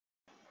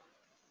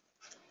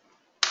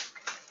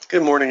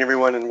Good morning,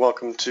 everyone, and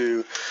welcome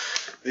to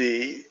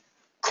the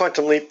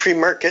Quantum Leap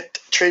pre-market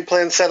trade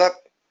plan setup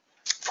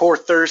for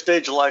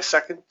Thursday, July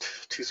 2nd,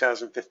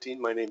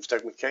 2015. My name is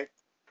Doug McKay.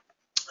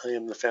 I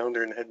am the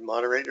founder and head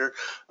moderator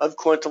of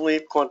Quantum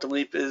Leap. Quantum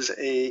Leap is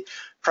a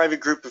private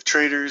group of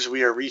traders.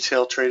 We are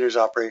retail traders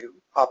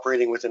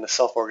operating within a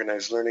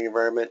self-organized learning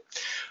environment.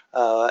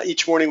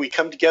 Each morning we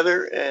come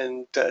together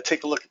and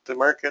take a look at the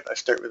market. I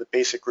start with a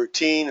basic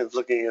routine of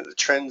looking at the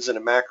trends in a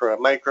macro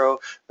and micro.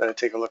 Then I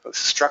take a look at the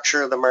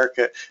structure of the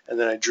market, and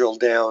then I drill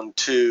down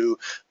to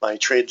my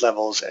trade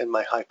levels and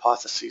my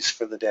hypotheses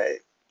for the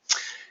day.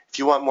 If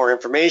you want more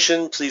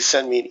information, please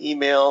send me an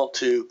email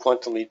to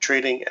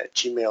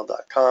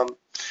quantumleaptrading@gmail.com.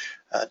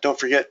 Don't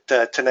forget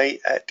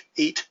tonight at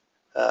 8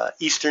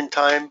 Eastern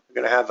Time, we're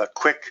going to have a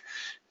quick,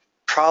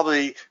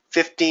 probably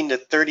 15 to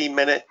 30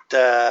 minute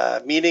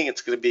meeting.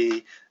 It's going to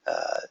be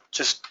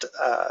just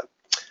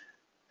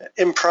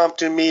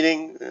impromptu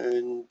meeting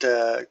and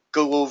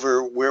go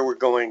over where we're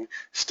going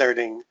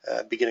starting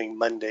beginning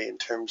Monday in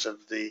terms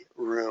of the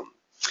room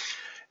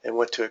and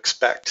what to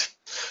expect.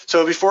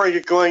 So before I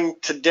get going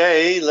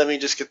today, let me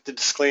just get the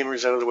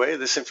disclaimers out of the way.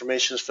 This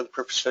information is for the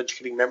purpose of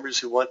educating members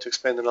who want to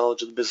expand the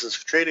knowledge of the business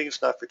of trading.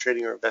 It's not for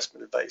trading or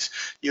investment advice.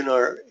 You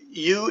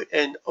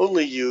and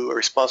only you are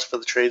responsible for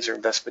the trades or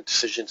investment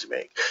decisions you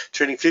make.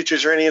 Trading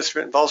futures or any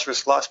instrument involves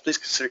risk loss. Please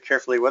consider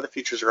carefully whether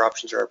futures or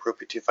options are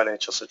appropriate to your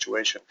financial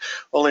situation.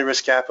 Only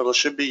risk capital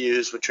should be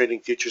used when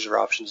trading futures or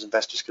options.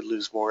 Investors could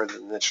lose more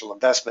than the initial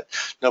investment.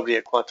 Nobody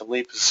at Quantum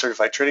Leap is a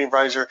certified trading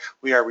advisor.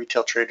 We are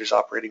retail traders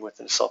operating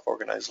within a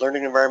self-organized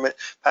learning environment.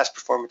 Past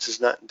performance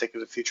is not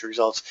indicative of future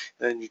results,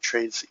 and any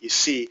trades that you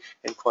see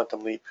in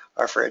Quantum Leap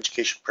are for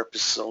education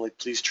purposes only.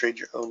 Please trade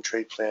your own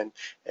trade plan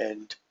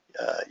and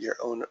your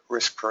own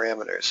risk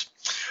parameters.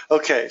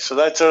 Okay, so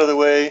that's out of the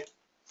way.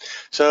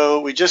 So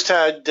we just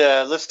had,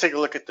 let's take a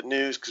look at the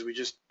news because we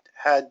just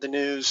had the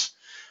news.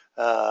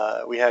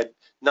 We had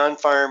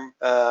non-farm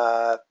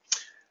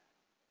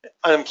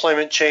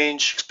unemployment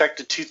change,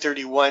 expected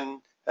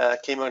 231,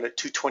 came out at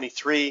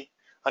 223.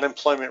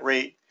 Unemployment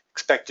rate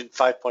expected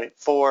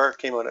 5.4,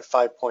 came out at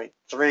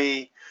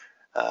 5.3.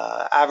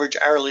 Average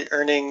hourly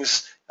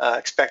earnings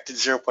expected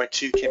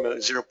 0.2, came out at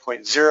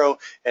 0.0,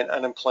 and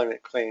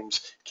unemployment claims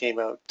came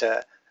out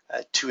at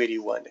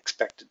 281,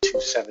 expected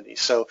 270.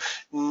 So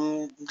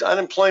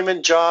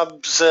unemployment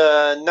jobs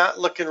not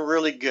looking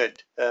really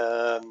good.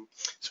 So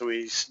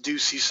we do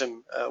see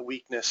some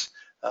weakness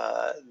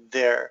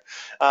there.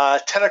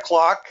 10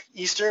 o'clock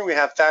Eastern, we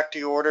have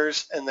factory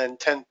orders, and then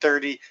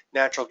 10:30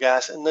 natural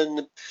gas, and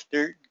then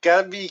they're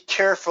got to be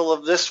careful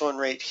of this one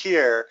right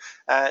here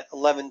at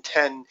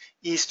 11:10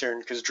 Eastern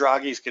because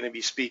Draghi is going to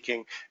be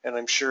speaking, and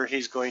I'm sure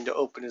he's going to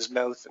open his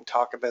mouth and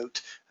talk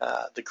about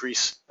the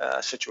Greece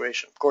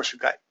situation. Of course, we've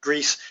got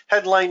Greece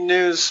headline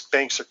news.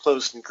 Banks are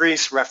closed in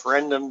Greece.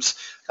 Referendums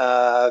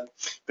going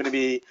to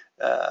be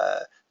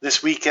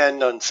this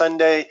weekend on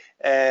Sunday,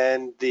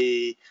 and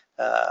the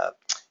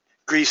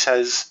Greece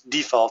has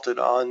defaulted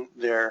on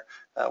their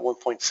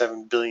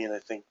 1.7 billion, I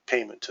think,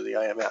 payment to the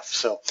IMF.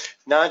 So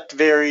not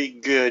very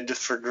good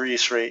for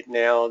Greece right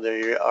now.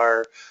 They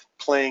are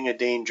playing a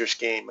dangerous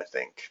game, I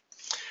think.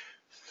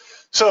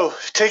 So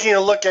taking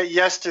a look at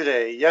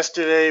yesterday.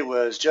 Yesterday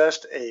was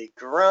just a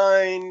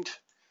grind.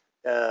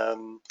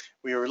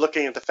 We were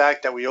looking at the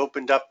fact that we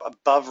opened up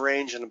above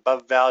range and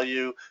above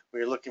value.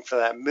 We were looking for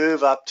that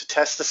move up to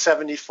test the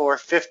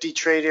 74.50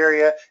 trade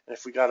area, and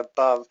if we got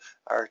above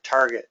our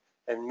target,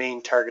 and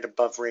main target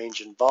above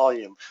range and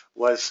volume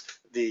was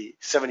the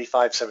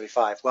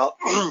 75.75. Well,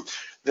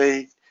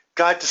 they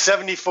got to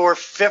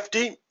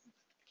 74.50,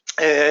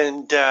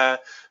 and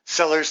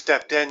sellers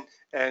stepped in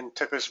and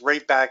took us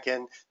right back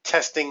in,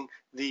 testing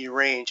the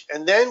range.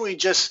 And then we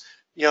just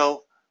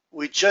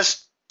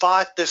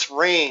fought this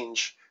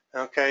range,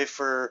 okay,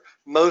 for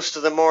most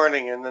of the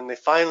morning, and then they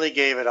finally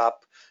gave it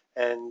up.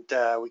 And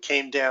we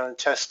came down and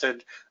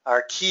tested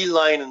our key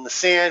line in the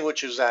sand,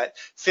 which was at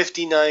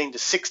 59 to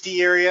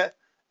 60 area,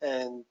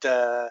 and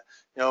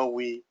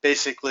we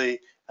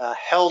basically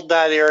held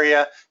that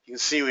area. You can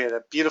see we had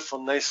a beautiful,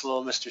 nice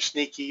little Mr.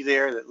 Sneaky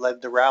there that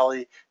led the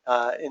rally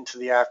into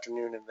the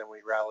afternoon, and then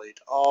we rallied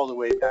all the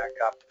way back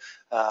up,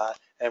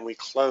 and we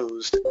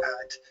closed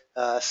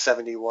at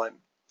 71.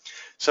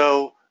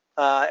 So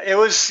it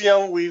was,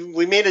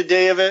 we made a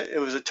day of it. It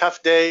was a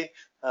tough day,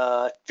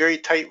 very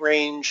tight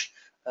range.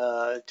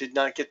 Did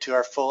not get to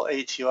our full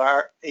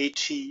ATR,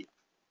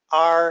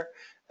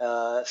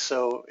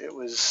 so it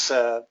was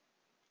a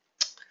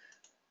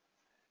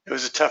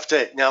tough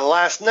day. Now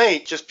last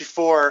night, just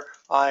before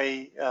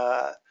I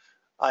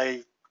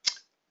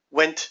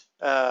went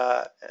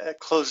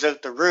closed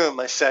out the room,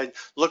 I said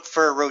look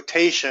for a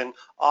rotation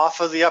off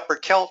of the upper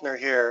Keltner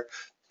here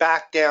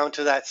back down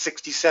to that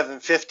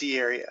 67.50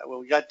 area. Well,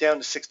 we got down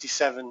to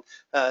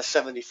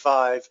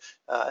 67.75,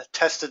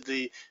 tested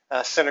the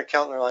center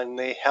Keltner line, and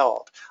they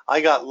held.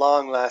 I got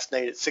long last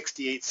night at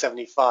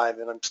 68.75,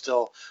 and I'm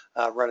still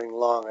running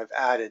long. I've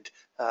added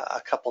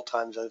a couple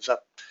times. I was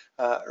up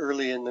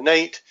early in the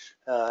night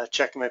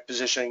checking my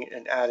positioning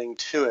and adding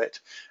to it.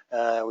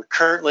 We're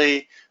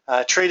currently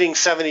trading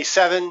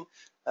 77.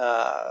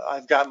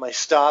 I've got my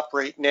stop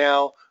right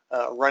now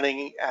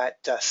running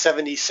at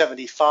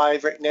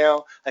 70.75 right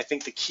now. I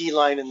think the key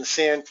line in the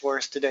sand for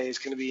us today is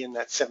going to be in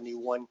that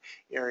 71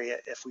 area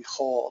if we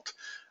hold.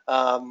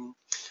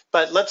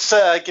 But let's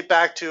get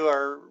back to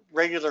our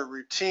regular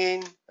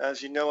routine.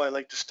 As you know, I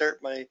like to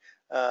start my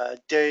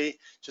day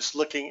just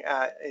looking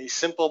at a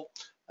simple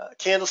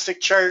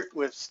candlestick chart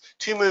with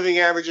 2 moving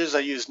averages. I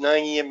use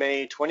 9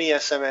 EMA, 20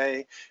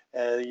 SMA.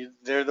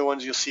 They're the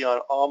ones you'll see on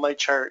all my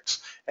charts.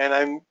 And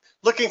I'm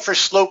looking for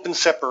slope and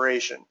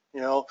separation.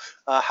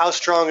 How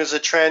strong is the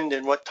trend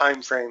in what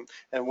time frame,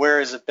 and where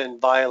has it been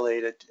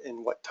violated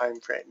in what time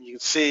frame? You can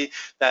see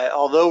that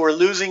although we're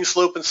losing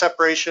slope and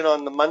separation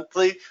on the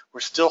monthly, we're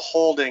still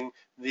holding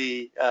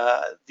the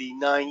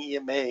 9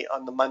 EMA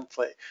on the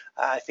monthly.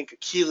 I think a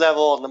key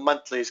level on the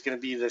monthly is going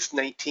to be this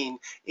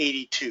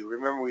 1982.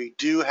 Remember, we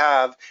do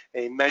have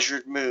a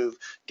measured move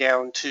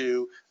down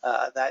to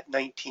that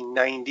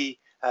 1990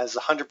 as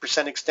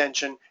 100%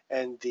 extension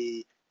and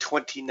the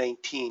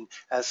 2019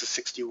 as the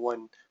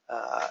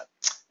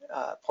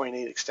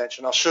 61.8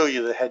 extension. I'll show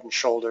you the head and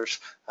shoulders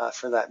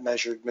for that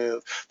measured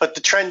move. But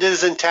the trend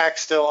is intact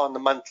still on the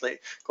monthly.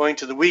 Going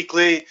to the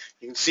weekly,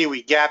 you can see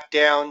we gapped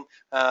down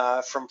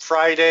from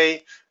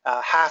Friday.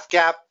 Half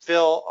gap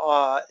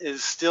fill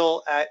is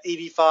still at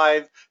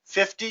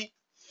 85.50.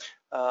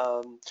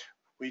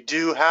 We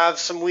do have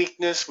some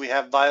weakness. We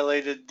have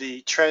violated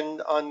the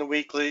trend on the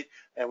weekly,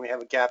 and we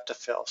have a gap to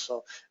fill.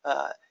 So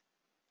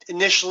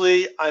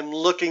initially, I'm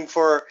looking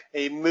for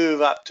a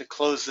move up to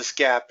close this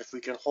gap if we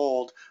can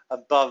hold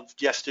above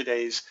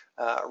yesterday's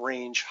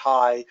range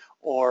high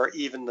or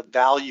even the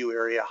value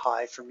area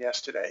high from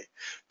yesterday.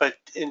 But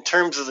in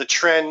terms of the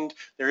trend,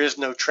 there is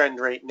no trend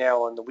right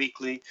now on the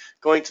weekly.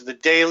 Going to the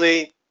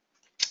daily,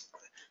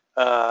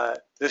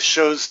 this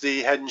shows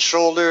the head and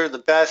shoulder, the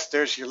best.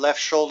 There's your left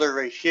shoulder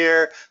right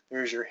here.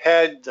 There's your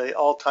head, the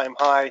all-time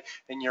high,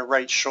 and your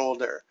right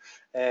shoulder.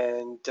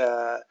 And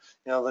the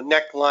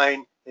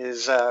neckline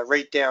is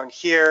right down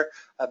here,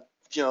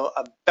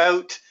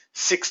 about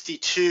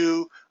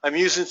 62. I'm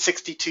using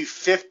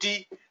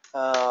 62.50,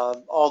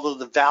 although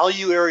the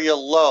value area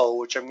low,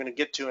 which I'm going to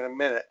get to in a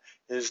minute,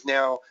 is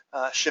now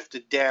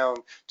shifted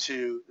down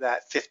to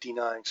that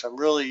 59. So I'm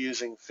really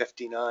using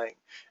 59.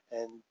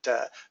 And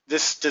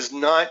this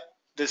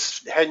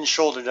head and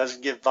shoulder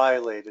doesn't get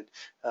violated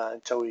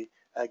until we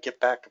get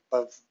back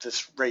above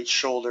this right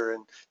shoulder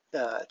and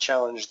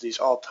challenge these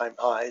all-time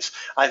highs.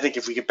 I think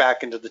if we get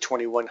back into the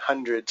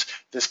 2100s,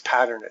 this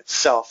pattern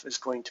itself is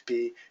going to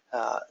be,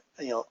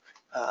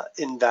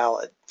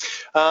 invalid.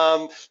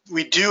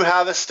 We do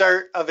have a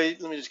start of a.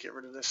 Let me just get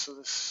rid of this. So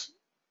this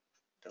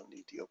don't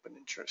need the open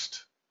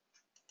interest.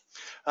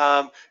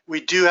 We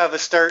do have a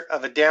start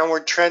of a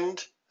downward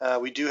trend.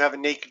 We do have a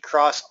naked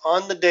cross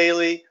on the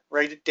daily.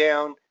 Write it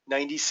down,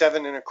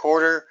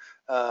 97.25.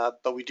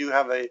 But we do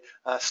have a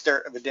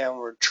start of a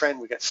downward trend.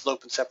 We got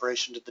slope and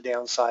separation to the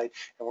downside,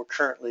 and we're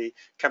currently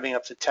coming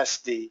up to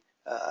test the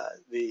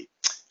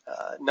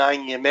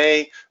 9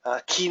 EMA.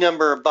 Key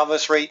number above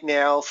us right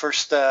now,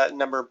 first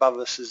number above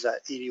us is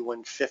that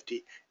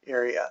 81.50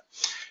 area.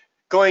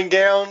 Going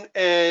down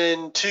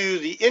into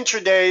the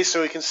intraday,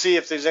 so we can see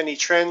if there's any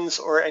trends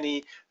or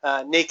any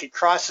naked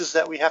crosses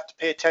that we have to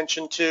pay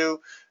attention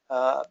to.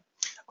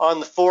 On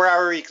the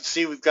 4-hour, you can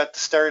see we've got the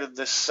start of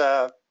this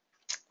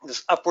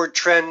this upward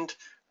trend.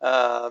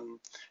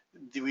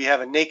 We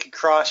have a naked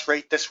cross,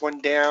 write this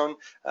one down,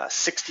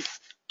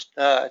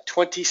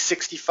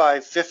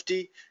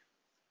 20.65.50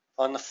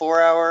 on the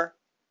 4-hour.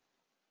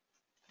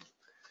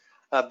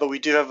 But we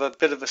do have a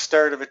bit of a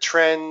start of a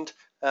trend.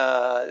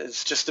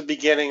 It's just the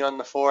beginning on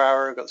the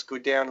 4-hour. Let's go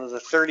down to the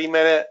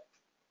 30-minute.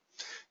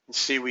 And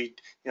see we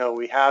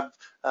have,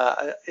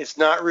 it's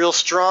not real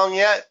strong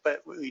yet,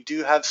 but we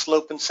do have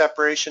slope and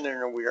separation,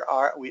 and we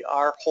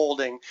are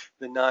holding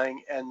the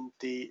 9 and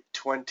the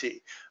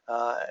 20.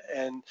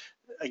 And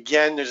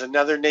again, there's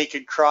another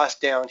naked cross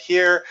down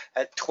here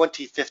at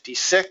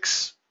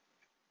 20.56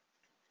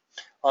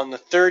 on the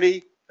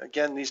 30.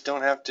 Again, these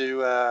don't have to,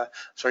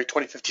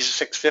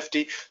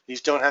 20.56.50. These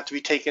don't have to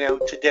be taken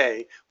out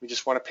today. We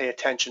just want to pay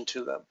attention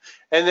to them.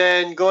 And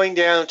then going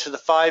down to the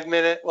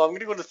 5-minute, well, I'm going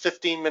to go to the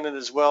 15-minute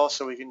as well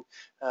so we can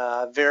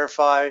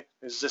verify.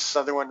 There's this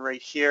other one right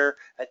here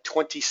at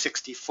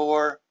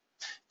 20.64.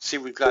 See,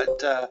 we've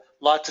got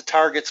lots of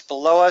targets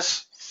below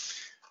us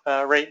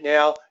right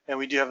now, and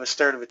we do have a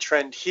start of a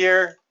trend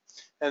here.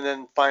 And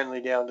then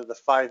finally down to the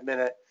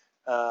 5-minute,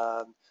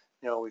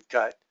 we've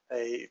got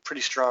a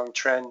pretty strong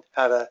trend.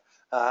 Had a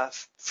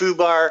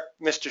FUBAR,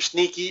 Mr.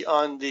 Sneaky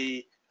on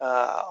the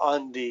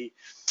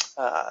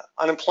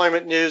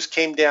unemployment news,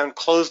 came down,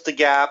 closed the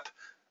gap,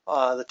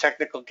 the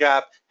technical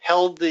gap,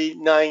 held the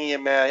 9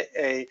 EMA,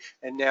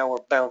 and now we're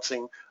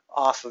bouncing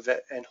off of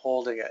it and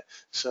holding it.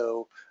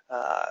 So,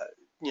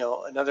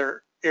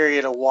 another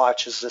area to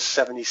watch is this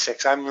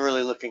 76. I'm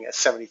really looking at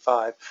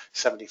 75,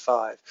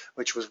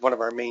 which was one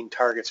of our main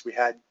targets we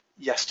had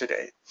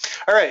yesterday.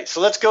 All right,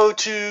 so let's go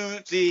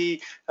to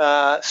the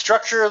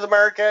structure of the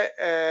market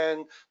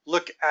and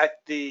look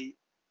at the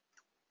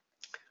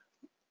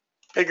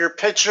bigger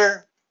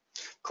picture.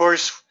 Of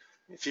course,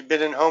 if you've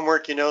been in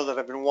homework, you know that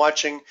I've been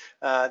watching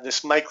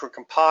this micro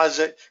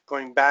composite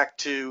going back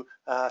to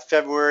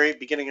February,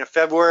 beginning of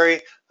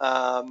February.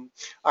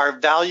 Our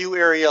value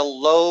area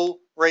low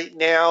right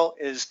now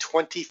is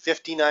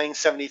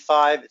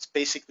 2059.75. It's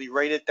basically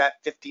right at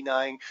that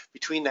 59.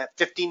 Between that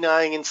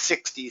 59 and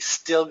 60 is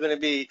still going to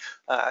be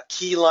a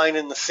key line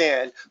in the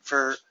sand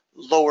for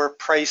lower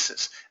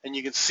prices. And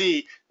you can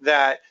see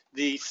that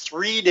the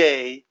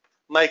 3-day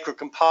micro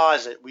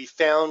composite, we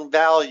found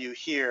value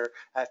here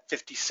at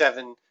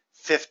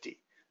 57.50.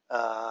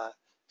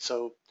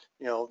 So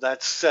you know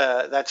that's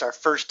our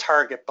first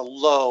target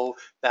below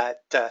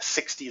that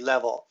 60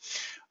 level.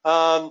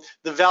 The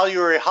value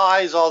area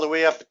high is all the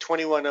way up at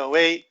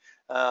 2108.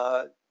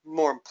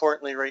 More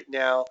importantly, right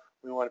now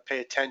we want to pay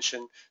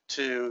attention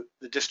to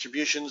the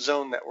distribution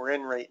zone that we're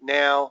in right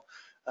now.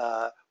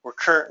 We're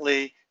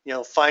currently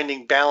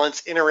finding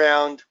balance in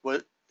around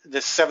what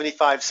this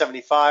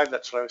 75.75,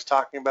 that's what I was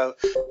talking about.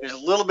 There's a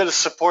little bit of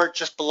support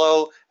just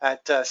below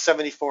at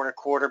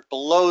 74.25.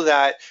 Below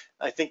that,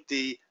 I think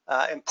the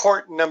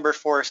important number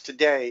for us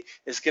today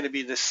is going to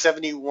be the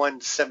 71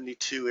 to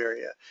 72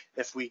 area.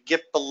 If we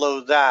get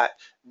below that,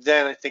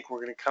 then I think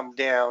we're going to come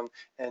down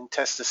and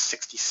test the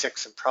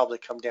 66 and probably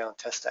come down and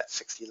test that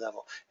 60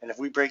 level. And if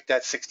we break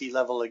that 60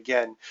 level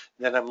again,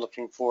 then I'm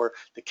looking for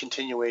the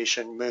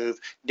continuation move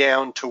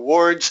down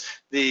towards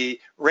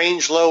the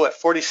range low at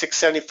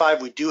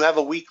 46.75. We do have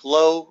a weak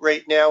low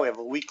right now. We have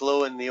a weak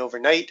low in the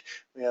overnight.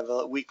 We have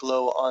a weak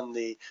low on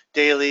the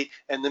daily,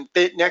 and the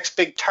next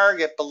big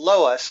target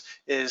below us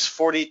is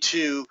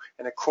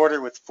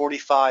 42.25 with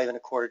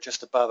 45.25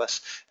 just above us.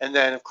 And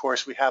then of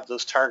course we have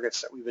those targets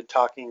that we've been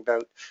talking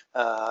about.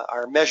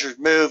 Our measured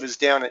move is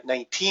down at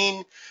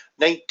 19.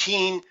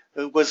 19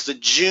 was the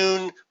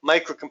June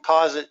micro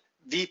composite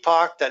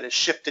VPOC that has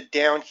shifted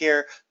down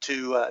here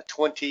to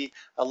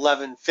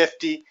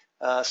 2011.50.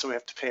 So we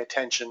have to pay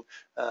attention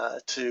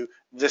to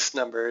this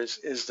number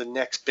is the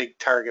next big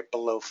target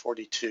below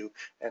 42.25.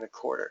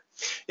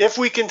 If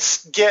we can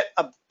get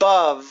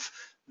above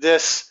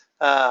this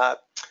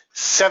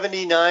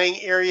 79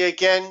 area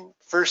again,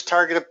 first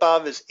target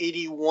above is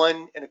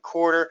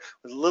 81.25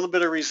 with a little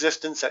bit of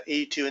resistance at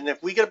 82. And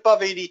if we get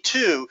above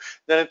 82,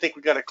 then I think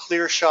we've got a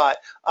clear shot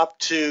up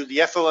to the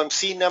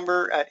FOMC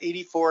number at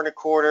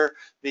 84.25.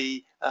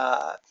 The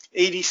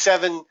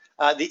 87,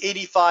 the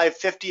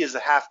 85.50 is the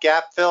half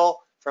gap fill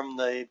from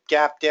the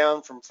gap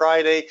down from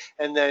Friday,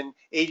 and then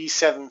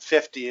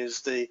 87.50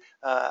 is the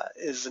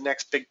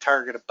next big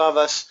target above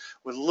us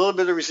with a little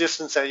bit of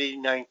resistance at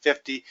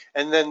 89.50,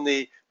 and then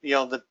the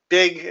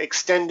big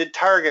extended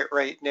target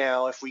right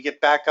now, if we get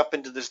back up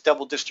into this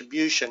double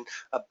distribution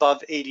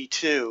above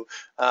 82,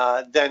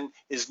 then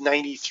is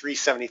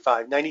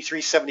 93.75.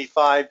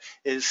 93.75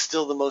 is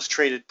still the most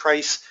traded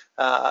price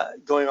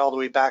going all the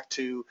way back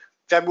to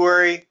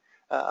February,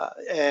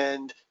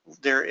 and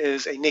there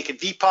is a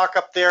naked VPOC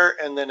up there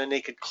and then a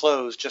naked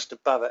close just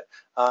above it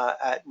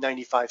at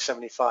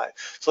 95.75.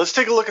 So let's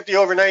take a look at the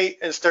overnight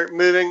and start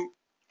moving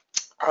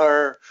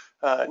our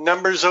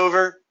numbers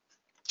over.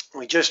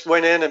 We just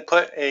went in and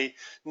put a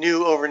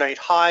new overnight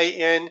high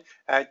in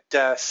at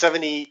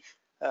 79.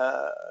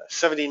 So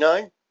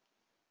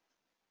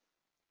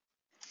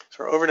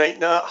our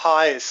overnight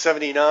high is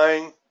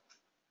 79.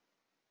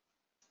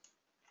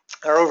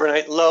 Our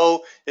overnight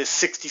low is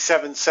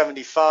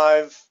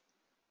 67.75.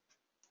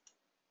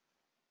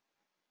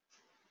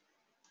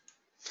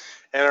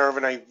 And our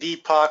overnight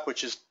VPOC,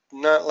 which is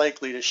not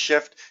likely to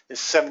shift, is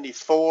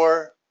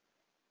 74.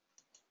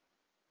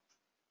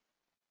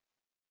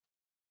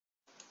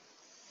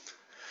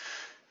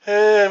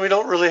 And we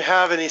don't really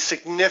have any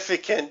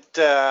significant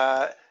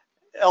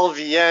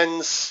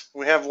LVNs.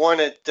 We have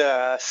one at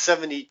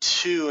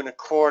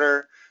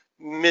 72.25,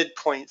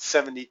 midpoint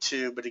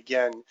 72, but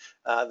again,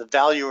 the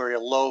value area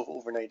low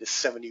overnight is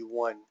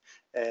 71.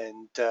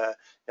 And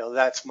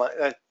that's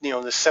the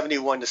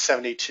 71 to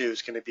 72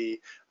 is going to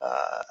be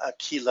a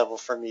key level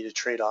for me to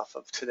trade off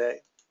of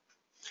today.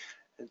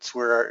 It's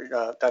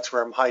where that's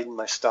where I'm hiding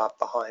my stop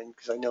behind,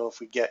 because I know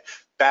if we get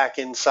back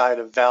inside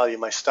of value,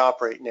 my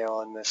stop right now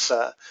on this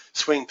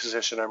swing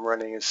position I'm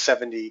running is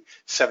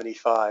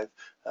 70.75.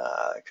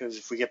 Because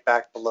if we get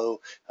back below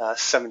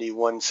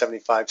 71,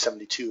 75,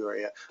 72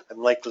 area,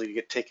 I'm likely to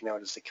get taken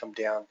out as they come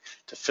down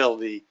to fill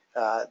the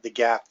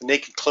gap. The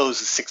naked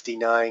close is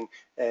 69,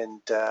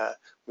 and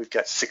we've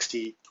got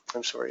 60.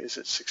 I'm sorry, is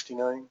it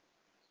 69?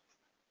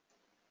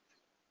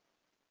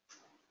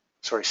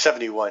 Sorry,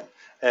 71,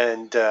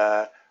 and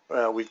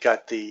we've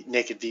got the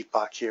naked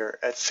VPOC here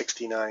at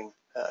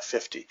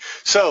 69.50.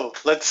 So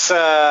let's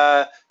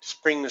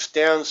just bring this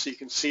down so you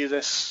can see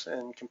this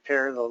and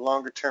compare the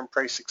longer term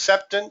price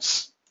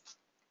acceptance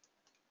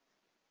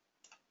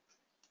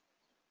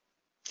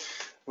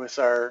with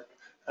our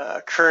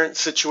current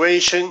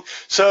situation.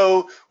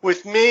 So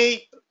with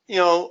me,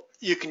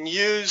 you can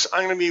use,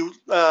 I'm going to be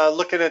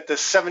looking at the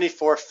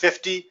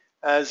 74.50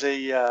 as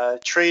a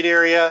trade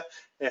area.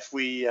 If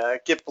we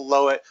get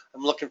below it,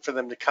 I'm looking for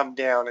them to come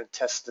down and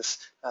test this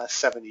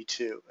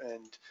 72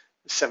 and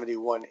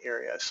 71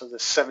 area. So the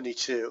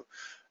 72.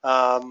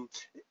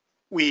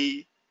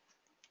 We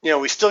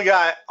still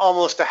got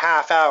almost a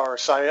half hour,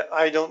 so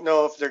I don't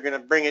know if they're going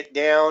to bring it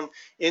down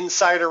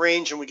inside a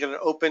range and we're going to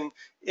open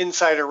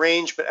inside a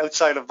range but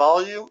outside of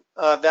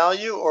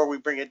value, or we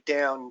bring it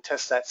down and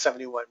test that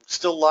 71.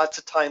 Still lots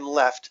of time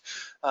left,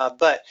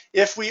 but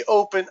if we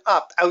open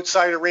up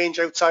outside a range,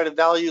 outside of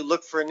value,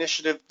 look for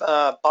initiative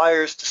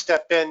buyers to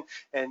step in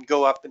and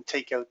go up and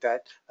take out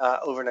that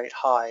overnight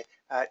high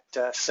at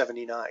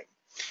 79,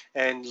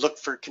 and look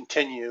for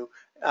continuation.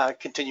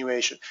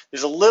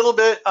 There's a little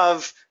bit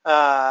of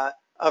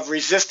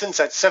resistance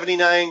at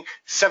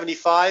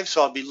 79.75,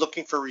 so I'll be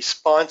looking for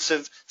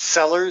responsive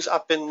sellers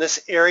up in this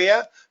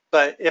area.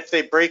 But if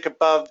they break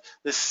above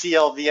the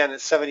CLVN at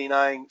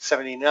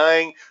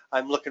 79.79,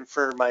 I'm looking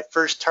for my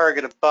first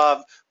target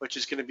above, which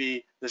is going to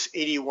be this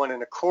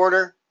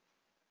 81.25.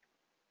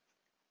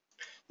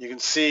 You can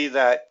see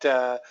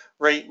that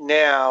right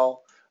now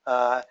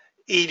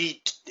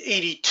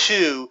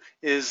 82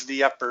 is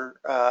the upper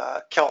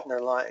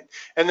Keltner line.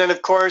 And then,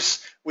 of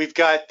course, we've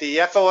got the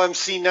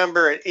FOMC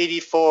number at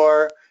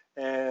 84,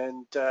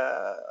 and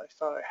I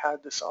thought I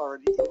had this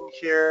already in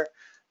here,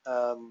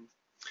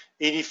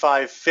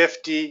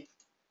 85.50.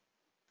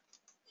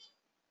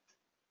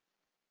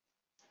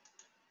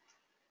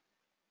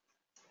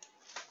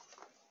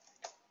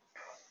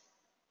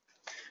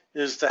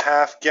 Is the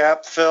half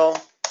gap fill.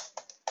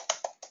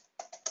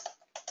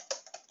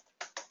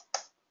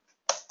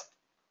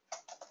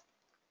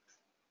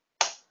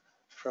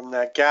 From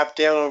that gap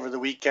down over the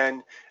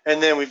weekend.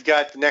 And then we've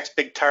got the next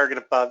big target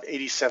above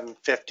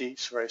 87.50.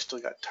 So I still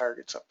got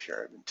targets up here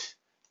I haven't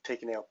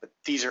taken out, but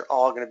these are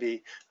all going to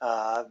be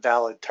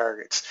valid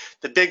targets.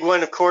 The big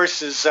one, of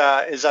course, is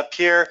up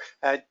here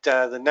at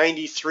the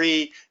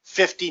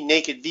 93.50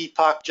 naked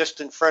VPOC, just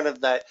in front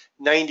of that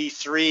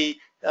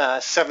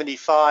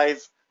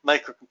 93.75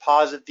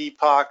 microcomposite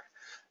VPOC.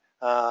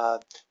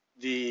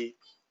 The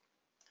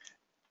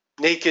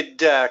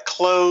naked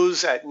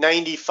close at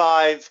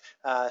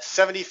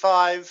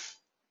 95.75,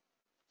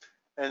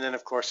 and then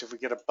of course if we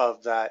get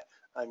above that,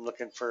 I'm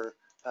looking for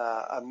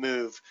a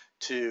move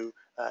to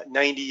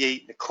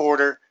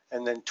 98.25,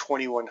 and then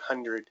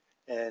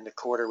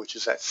 2100.25, which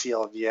is that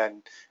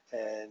CLVN,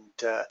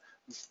 and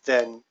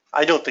then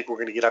I don't think we're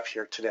going to get up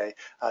here today.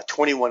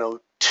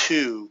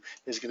 2102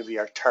 is going to be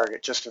our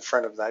target, just in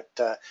front of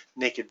that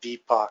naked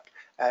VPOC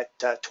at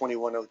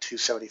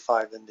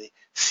 2102.75 in the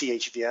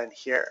CHVN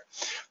here.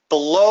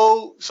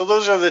 Below, so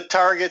those are the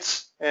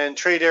targets and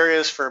trade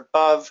areas for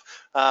above.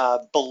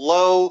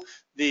 Below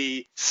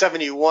the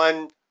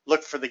 71,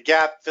 look for the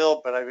gap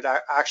fill, but I would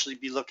actually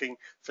be looking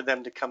for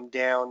them to come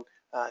down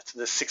to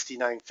the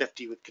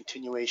 69.50 with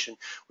continuation.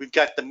 We've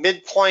got the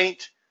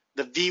midpoint,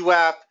 the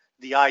VWAP,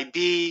 the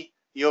IB,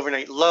 the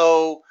overnight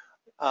low.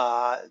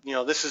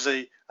 This is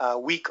a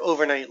weak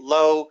overnight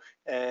low,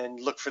 and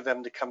look for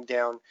them to come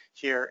down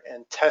here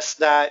and test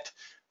that.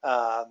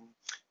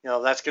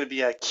 That's going to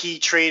be a key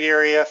trade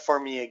area for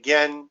me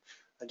again.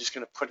 I'm just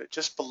going to put it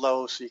just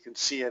below so you can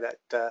see it at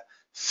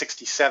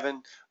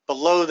 67.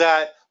 Below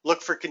that,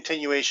 look for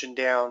continuation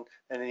down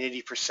and an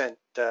 80%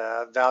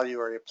 value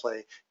area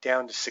play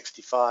down to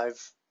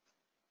 65.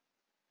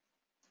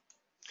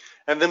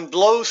 And then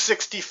below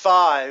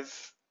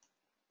 65,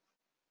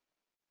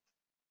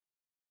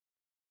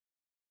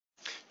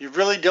 you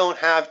really don't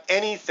have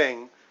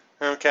anything,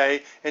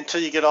 okay,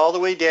 until you get all the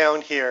way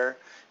down here.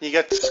 You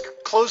got this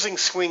closing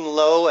swing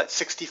low at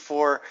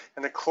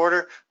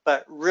 64.25,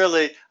 but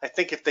really, I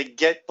think if they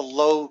get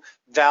below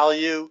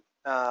value,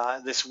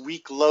 this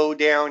weak low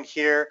down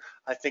here,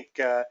 I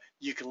think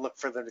you can look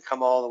for them to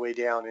come all the way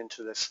down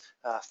into this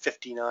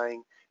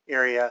 59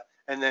 area.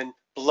 And then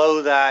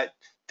below that,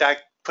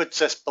 that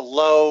puts us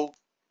below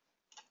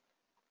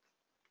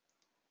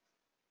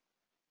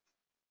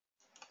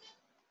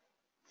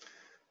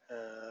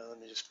let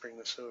me just bring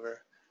this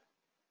over.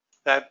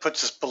 That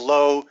puts us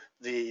below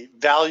the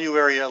value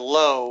area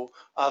low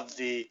of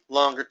the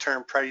longer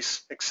term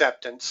price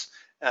acceptance,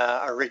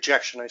 or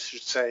rejection, I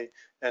should say,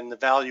 and the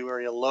value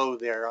area low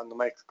there on the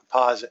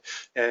microcomposite.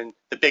 And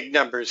the big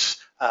numbers,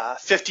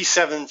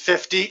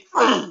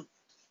 57.50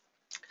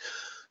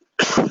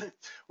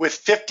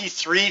 with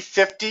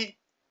 53.50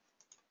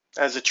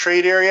 as a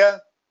trade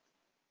area.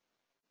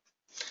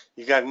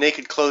 You got a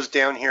naked close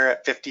down here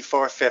at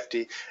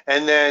 54.50,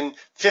 and then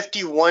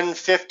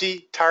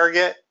 51.50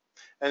 target.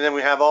 And then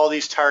we have all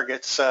these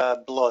targets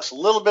below us. A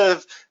little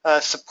bit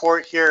of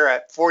support here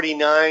at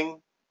 49.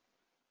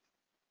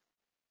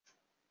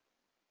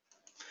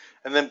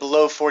 And then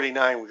below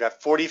 49, we've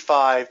got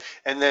 45.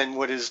 And then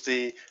what is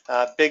the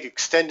big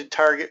extended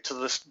target to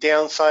the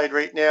downside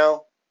right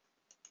now?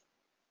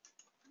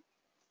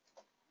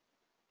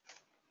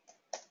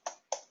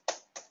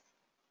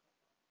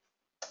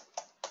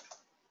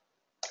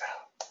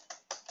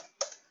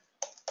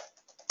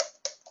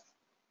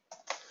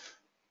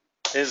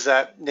 is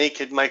that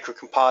naked micro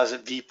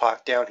composite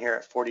VPOC down here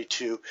at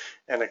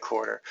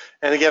 42.25.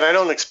 And again, I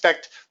don't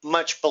expect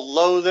much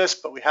below this,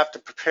 but we have to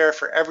prepare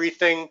for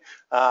everything.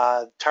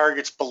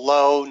 Targets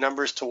below,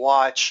 numbers to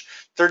watch: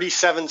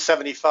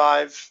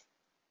 37.75,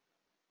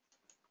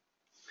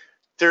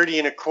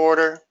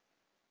 30.25.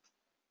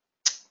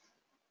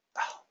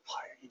 Oh, why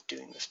are you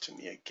doing this to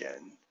me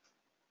again?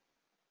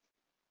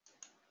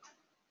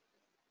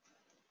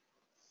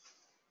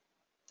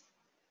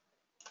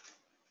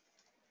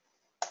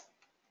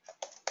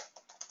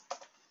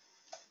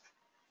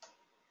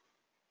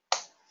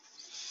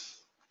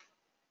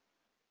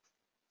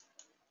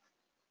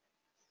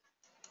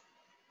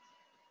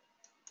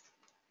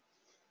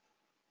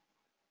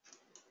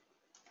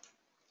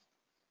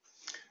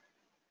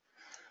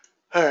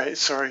 All right,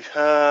 sorry.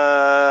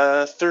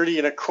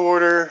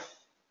 30.25,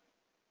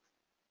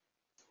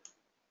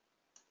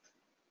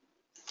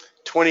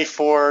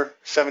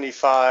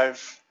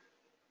 24.75,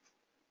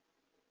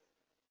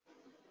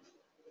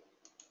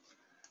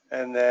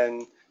 and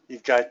then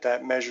you've got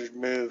that measured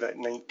move at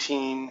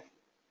 19,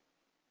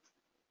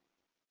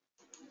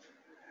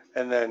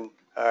 and then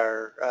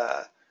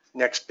our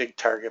next big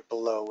target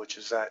below, which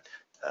is that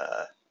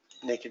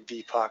naked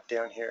VPOC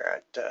down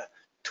here at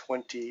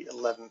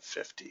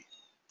 20.1150.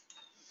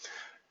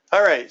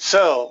 All right,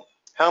 so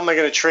how am I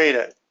going to trade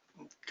it?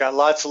 Got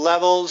lots of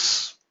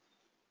levels.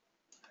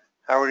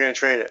 How are we going to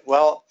trade it?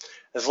 Well,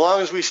 as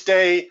long as we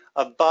stay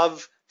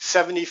above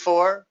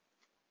 74,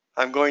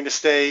 I'm going to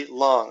stay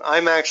long.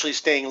 I'm actually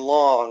staying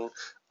long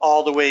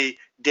all the way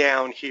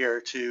down here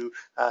to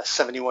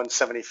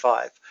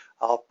 71.75.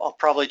 I'll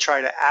probably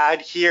try to add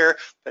here,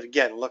 but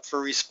again, look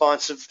for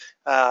responsive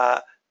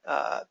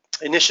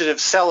initiative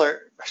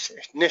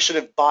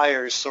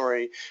buyers,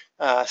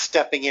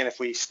 stepping in if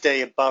we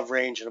stay above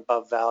range and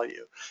above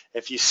value.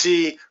 If you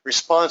see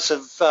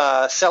responsive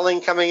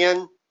selling coming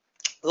in,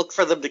 look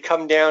for them to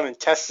come down and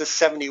test this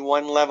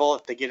 71 level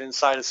if they get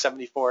inside of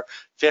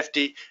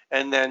 74.50,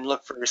 and then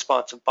look for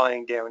responsive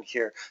buying down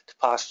here to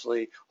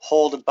possibly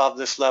hold above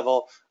this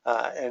level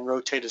and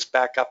rotate us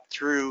back up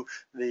through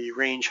the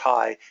range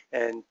high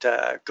and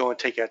go and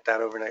take out that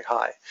overnight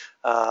high.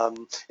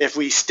 If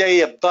we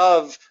stay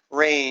above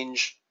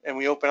range and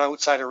we open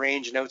outside of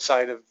range and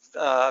outside of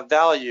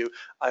value,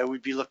 I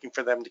would be looking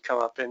for them to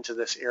come up into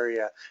this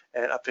area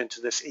and up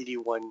into this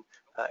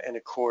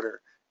 81.25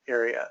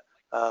 area.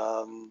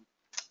 And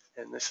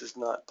this is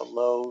not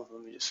below.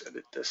 Let me just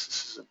edit this.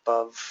 This is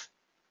above.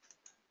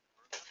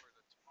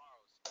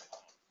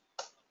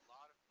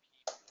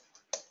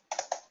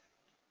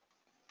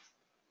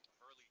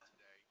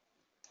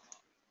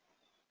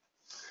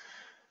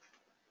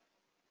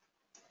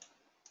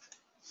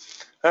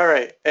 All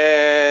right,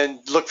 and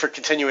look for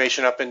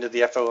continuation up into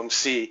the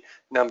FOMC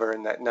number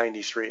in that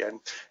 93. And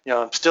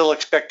I'm still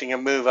expecting a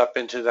move up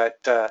into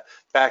that,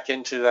 back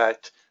into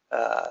that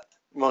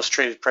most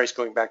traded price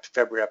going back to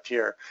February up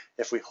here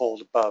if we hold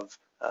above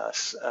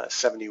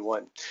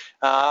 71.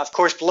 Of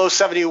course, below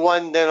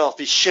 71, then I'll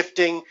be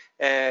shifting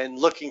and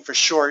looking for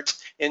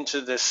shorts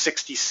into the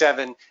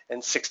 67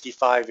 and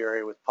 65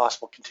 area with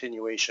possible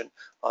continuation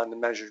on the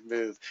measured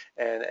move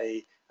and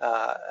a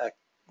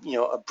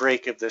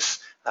break of this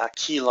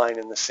key line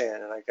in the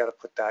sand. And I got to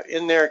put that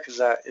in there because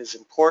that is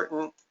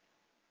important.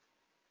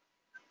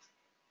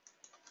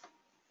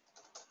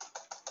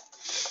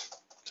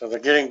 So they're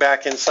getting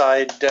back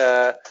inside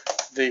the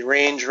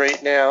range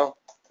right now.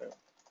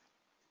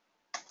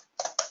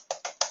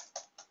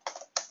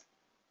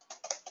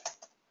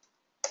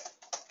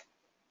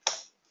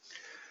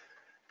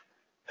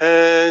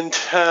 And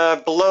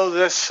below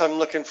this, I'm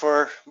looking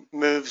for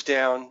moves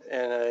down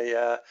and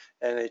a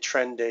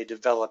trend day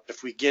develop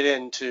if we get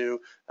into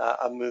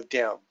a move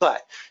down.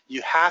 But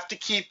you have to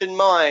keep in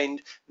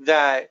mind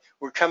that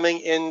we're coming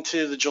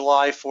into the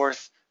July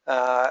 4th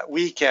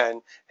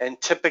weekend,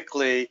 and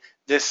typically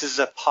this is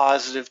a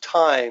positive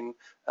time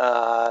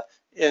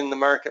in the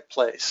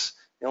marketplace.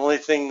 The only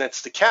thing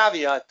that's the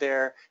caveat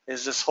there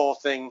is this whole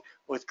thing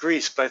with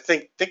Greece. But I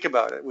think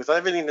about it. With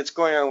everything that's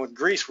going on with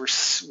Greece,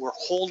 we're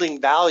holding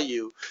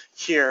value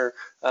here.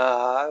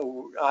 I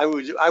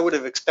would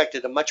have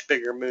expected a much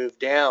bigger move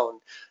down,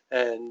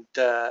 and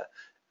but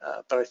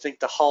I think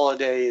the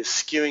holiday is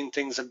skewing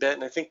things a bit,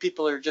 and I think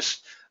people are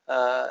just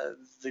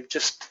they've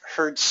just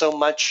heard so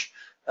much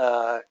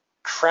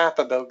crap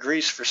about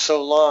Greece for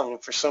so long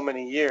and for so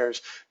many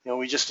years.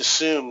 We just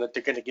assume that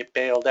they're going to get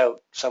bailed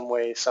out some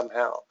way,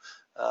 somehow.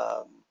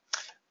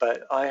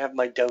 But I have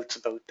my doubts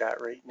about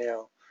that right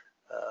now,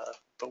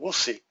 but we'll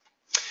see.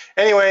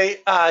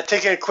 Anyway,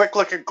 taking a quick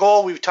look at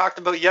gold, we've talked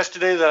about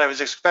yesterday that I was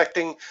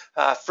expecting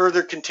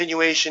further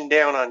continuation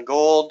down on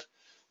gold.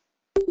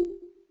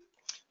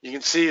 You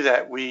can see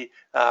that we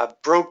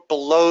broke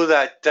below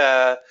that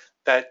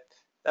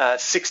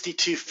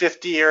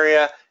 62.50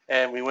 area,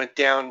 and we went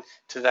down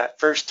to that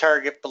first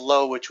target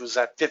below, which was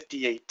at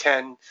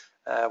 58.10.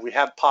 We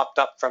have popped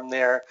up from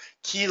there.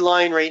 Key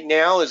line right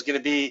now is going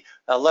to be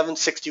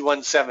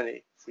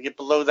 1161.70 If we get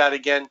below that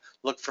again,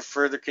 look for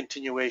further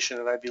continuation,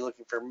 and I'd be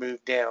looking for a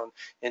move down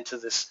into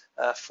this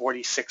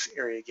 46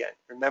 area again.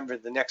 Remember,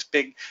 the next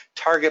big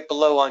target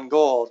below on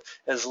gold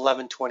is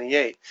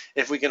 1128.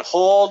 If we can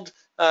hold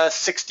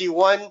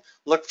 61,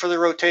 look for the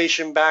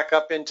rotation back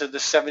up into the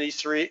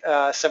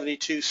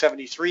 72,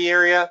 73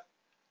 area,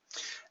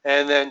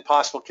 and then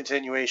possible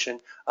continuation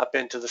up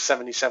into the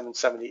 77,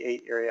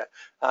 78 area.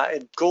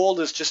 And gold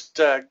is just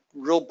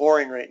real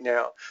boring right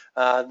now.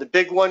 The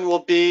big one will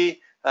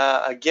be,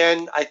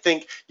 again, I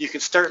think you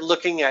can start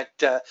looking at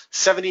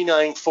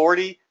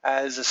 79.40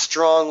 as a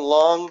strong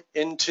long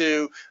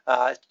into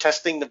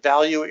testing the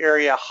value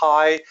area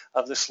high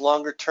of this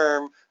longer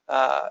term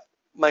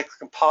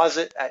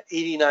microcomposite at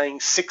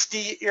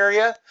 89.60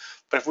 area.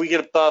 But if we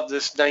get above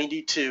this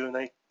 92, and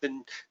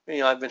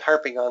I've been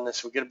harping on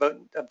this, we get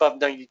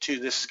above 92,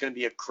 this is going to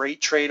be a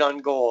great trade on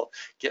gold.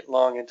 Get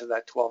long into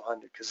that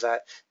 1200 because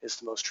that is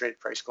the most traded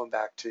price going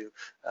back to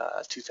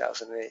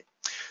 2008.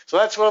 So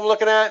that's what I'm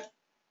looking at.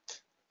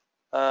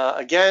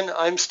 Again,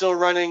 I'm still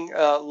running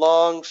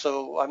long,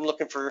 so I'm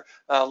looking for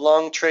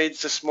long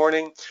trades this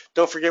morning.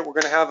 Don't forget, we're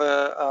going to have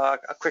a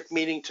quick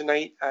meeting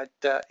tonight at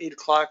 8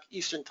 o'clock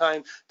Eastern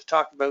time to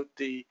talk about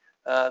the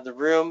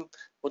room.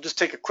 We'll just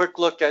take a quick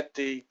look at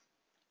the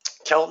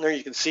Keltner.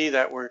 You can see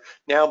that we're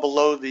now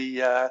below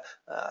the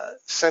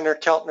center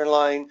Keltner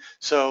line,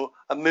 so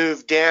a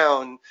move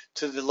down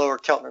to the lower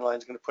Keltner line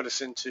is going to put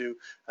us into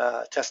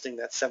testing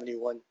that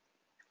 71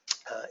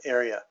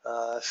 area.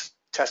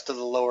 Test of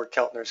the lower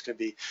Keltner is going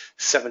to be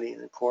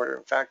 70.25.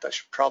 In fact, I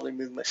should probably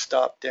move my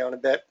stop down a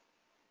bit,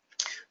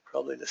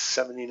 probably to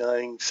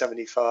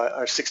 79.75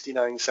 or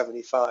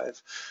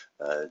 69.75,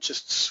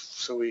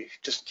 just in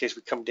case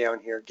we come down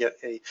here, get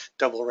a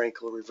double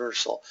wrinkle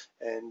reversal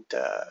and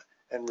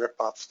rip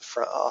off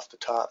the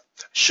top.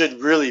 Should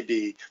really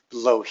be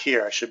below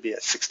here. I should be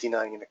at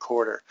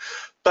 69.25,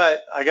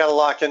 but I got to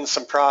lock in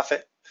some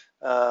profit.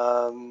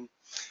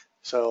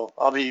 So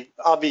I'll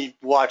be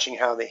watching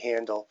how they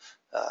handle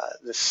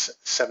this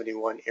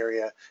 71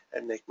 area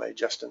and make my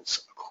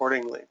adjustments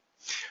accordingly.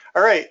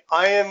 All right,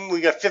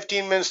 we got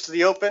 15 minutes to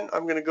the open.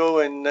 I'm going to go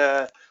and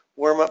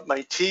warm up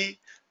my tea.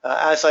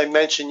 As I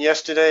mentioned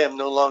yesterday, I'm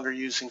no longer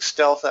using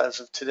stealth as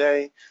of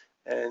today,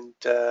 and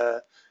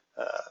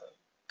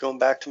going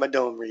back to my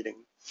dome reading.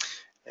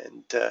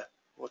 And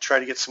we'll try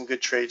to get some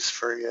good trades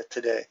for you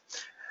today.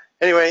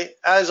 Anyway,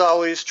 as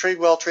always, trade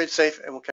well, trade safe, and we'll catch you.